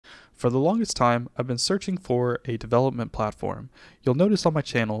For the longest time, I've been searching for a development platform. You'll notice on my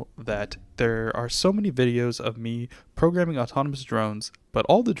channel that there are so many videos of me programming autonomous drones, but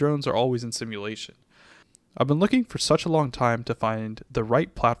all the drones are always in simulation. I've been looking for such a long time to find the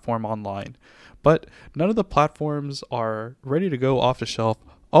right platform online, but none of the platforms are ready to go off the shelf,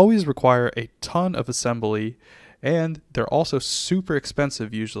 always require a ton of assembly, and they're also super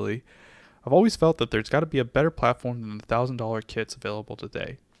expensive usually. I've always felt that there's got to be a better platform than the $1,000 kits available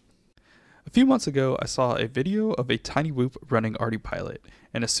today. A few months ago, I saw a video of a tiny whoop running Ardupilot,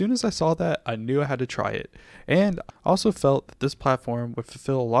 and as soon as I saw that, I knew I had to try it. And I also felt that this platform would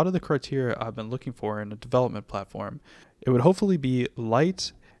fulfill a lot of the criteria I've been looking for in a development platform. It would hopefully be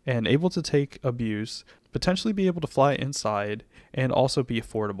light and able to take abuse, potentially be able to fly inside, and also be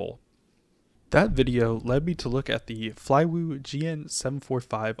affordable. That video led me to look at the Flywoo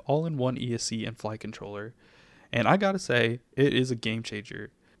GN745 all-in-one ESC and flight controller, and I gotta say, it is a game changer.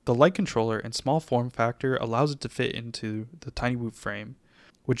 The light controller and small form factor allows it to fit into the Tiny Whoop frame.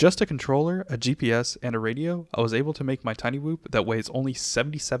 With just a controller, a GPS, and a radio, I was able to make my Tiny Whoop that weighs only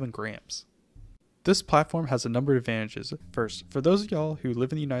 77 grams. This platform has a number of advantages. First, for those of y'all who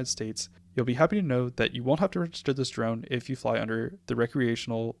live in the United States, you'll be happy to know that you won't have to register this drone if you fly under the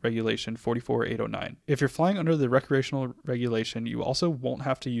Recreational Regulation 44809. If you're flying under the Recreational Regulation, you also won't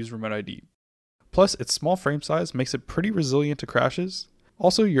have to use remote ID. Plus, its small frame size makes it pretty resilient to crashes.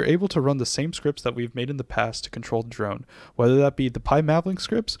 Also, you're able to run the same scripts that we've made in the past to control the drone, whether that be the PyMavLink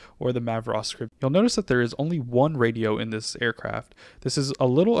scripts or the Mavros script. You'll notice that there is only one radio in this aircraft. This is a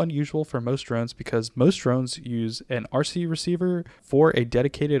little unusual for most drones because most drones use an RC receiver for a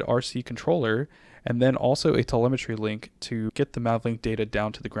dedicated RC controller, and then also a telemetry link to get the MavLink data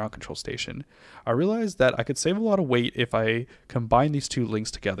down to the ground control station. I realized that I could save a lot of weight if I combine these two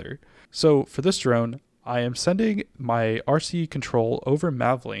links together. So for this drone, I am sending my RC control over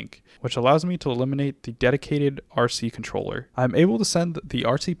MavLink, which allows me to eliminate the dedicated RC controller. I'm able to send the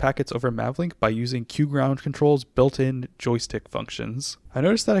RC packets over MavLink by using QGround control's built-in joystick functions. I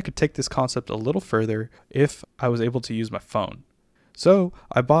noticed that I could take this concept a little further if I was able to use my phone. So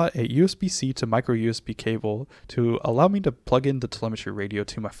I bought a USB-C to micro USB cable to allow me to plug in the telemetry radio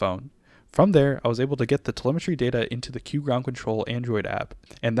to my phone. From there, I was able to get the telemetry data into the QGround control Android app,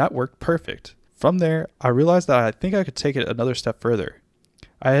 and that worked perfect. From there, I realized that I think I could take it another step further.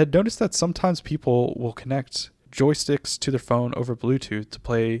 I had noticed that sometimes people will connect joysticks to their phone over Bluetooth to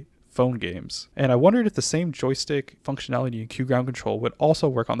play phone games, and I wondered if the same joystick functionality in QGround control would also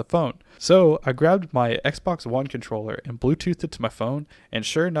work on the phone. So I grabbed my Xbox One controller and Bluetoothed it to my phone, and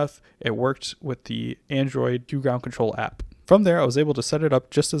sure enough, it worked with the Android QGround control app. From there, I was able to set it up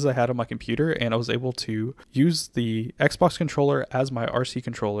just as I had on my computer, and I was able to use the Xbox controller as my RC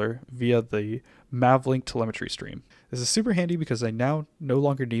controller via the MavLink telemetry stream. This is super handy because I now no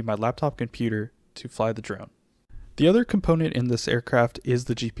longer need my laptop computer to fly the drone. The other component in this aircraft is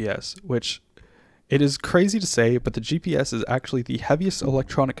the GPS, which it is crazy to say, but the GPS is actually the heaviest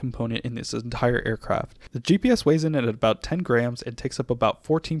electronic component in this entire aircraft. The GPS weighs in at about 10 grams and takes up about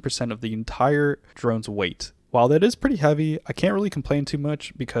 14% of the entire drone's weight. While that is pretty heavy, I can't really complain too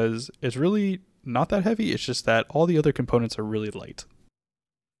much because it's really not that heavy, it's just that all the other components are really light.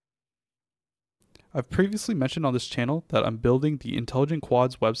 I've previously mentioned on this channel that I'm building the Intelligent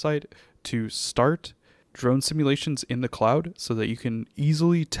Quads website to start drone simulations in the cloud so that you can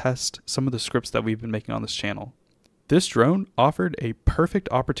easily test some of the scripts that we've been making on this channel. This drone offered a perfect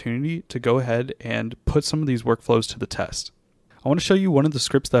opportunity to go ahead and put some of these workflows to the test. I want to show you one of the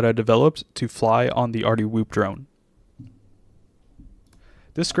scripts that I developed to fly on the Ardupilot drone.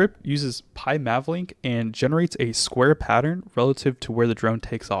 This script uses PyMavLink and generates a square pattern relative to where the drone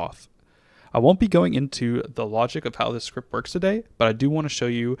takes off. I won't be going into the logic of how this script works today, but I do want to show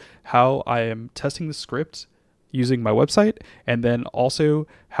you how I am testing the script using my website and then also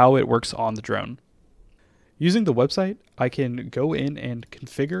how it works on the drone. Using the website, I can go in and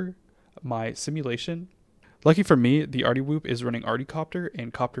configure my simulation. Lucky for me, the Ardupilot is running Ardicopter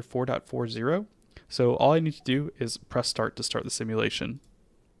and Copter 4.40, so all I need to do is press start to start the simulation.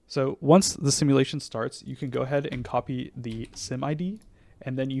 So once the simulation starts, you can go ahead and copy the sim ID,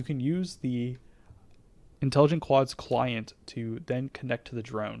 and then you can use the Intelligent Quads client to then connect to the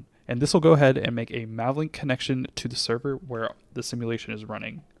drone. And this will go ahead and make a MavLink connection to the server where the simulation is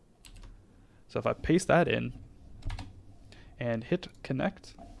running. So if I paste that in and hit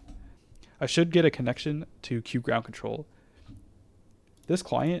connect, I should get a connection to QGround control. This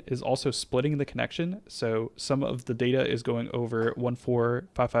client is also splitting the connection, so some of the data is going over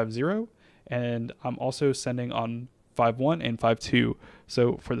 14550, and I'm also sending on 5.1 and 5.2.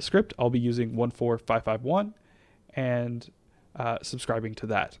 So for the script, I'll be using 14551 and subscribing to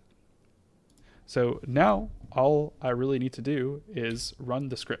that. So now all I really need to do is run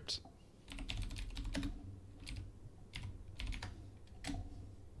the script.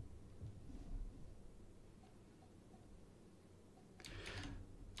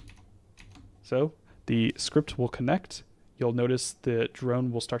 So the script will connect. You'll notice the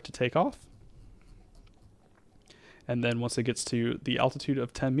drone will start to take off. And then once it gets to the altitude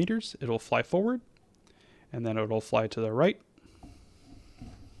of 10 meters, it'll fly forward. And then it'll fly to the right.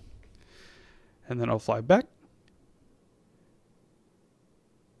 And then it'll fly back.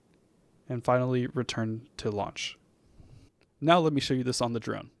 And finally return to launch. Now let me show you this on the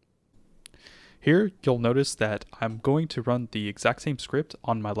drone. Here you'll notice that I'm going to run the exact same script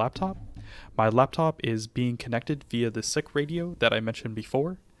on my laptop. My laptop is being connected via the SICK radio that I mentioned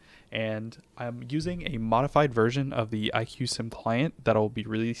before, and I'm using a modified version of the IQSIM client that I'll be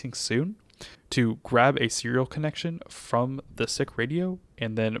releasing soon to grab a serial connection from the SICK radio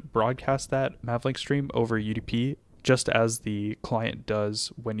and then broadcast that Mavlink stream over UDP just as the client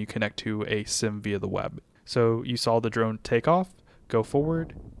does when you connect to a SIM via the web. So you saw the drone take off, go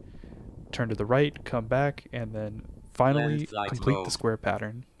forward, turn to the right, come back, and then finally complete the square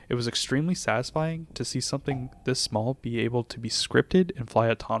pattern. It was extremely satisfying to see something this small be able to be scripted and fly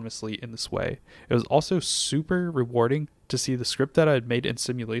autonomously in this way. It was also super rewarding to see the script that I had made in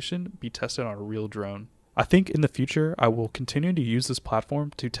simulation be tested on a real drone. I think in the future I will continue to use this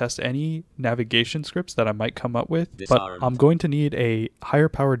platform to test any navigation scripts that I might come up with, but I'm going to need a higher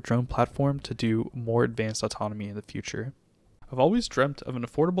powered drone platform to do more advanced autonomy in the future. I've always dreamt of an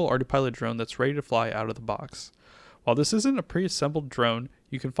affordable Ardupilot drone that's ready to fly out of the box. While this isn't a pre-assembled drone,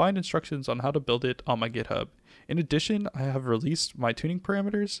 you can find instructions on how to build it on my GitHub. In addition, I have released my tuning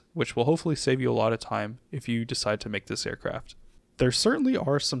parameters, which will hopefully save you a lot of time if you decide to make this aircraft. There certainly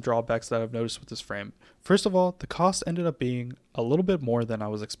are some drawbacks that I've noticed with this frame. First of all, the cost ended up being a little bit more than I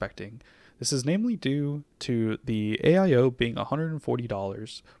was expecting. This is namely due to the AIO being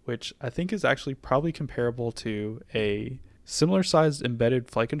 $140, which I think is actually probably comparable to a similar sized embedded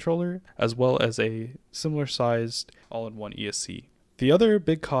flight controller, as well as a similar sized all-in-one ESC. The other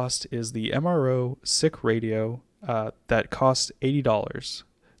big cost is the MRO SICK radio that costs $80.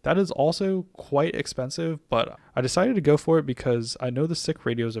 That is also quite expensive, but I decided to go for it because I know the SICK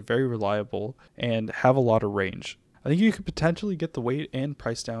radios are very reliable and have a lot of range. I think you could potentially get the weight and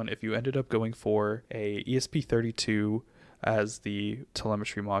price down if you ended up going for a ESP32 as the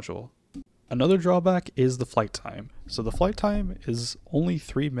telemetry module. Another drawback is the flight time. So the flight time is only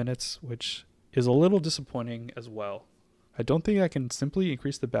 3 minutes, which is a little disappointing as well. I don't think I can simply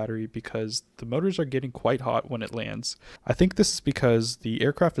increase the battery because the motors are getting quite hot when it lands. I think this is because the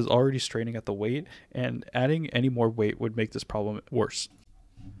aircraft is already straining at the weight, and adding any more weight would make this problem worse.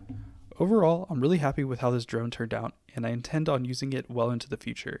 Overall, I'm really happy with how this drone turned out, and I intend on using it well into the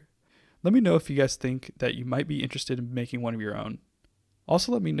future. Let me know if you guys think that you might be interested in making one of your own.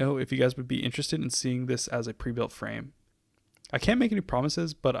 Also, let me know if you guys would be interested in seeing this as a pre-built frame. I can't make any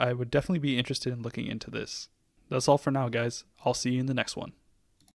promises, but I would definitely be interested in looking into this. That's all for now, guys. I'll see you in the next one.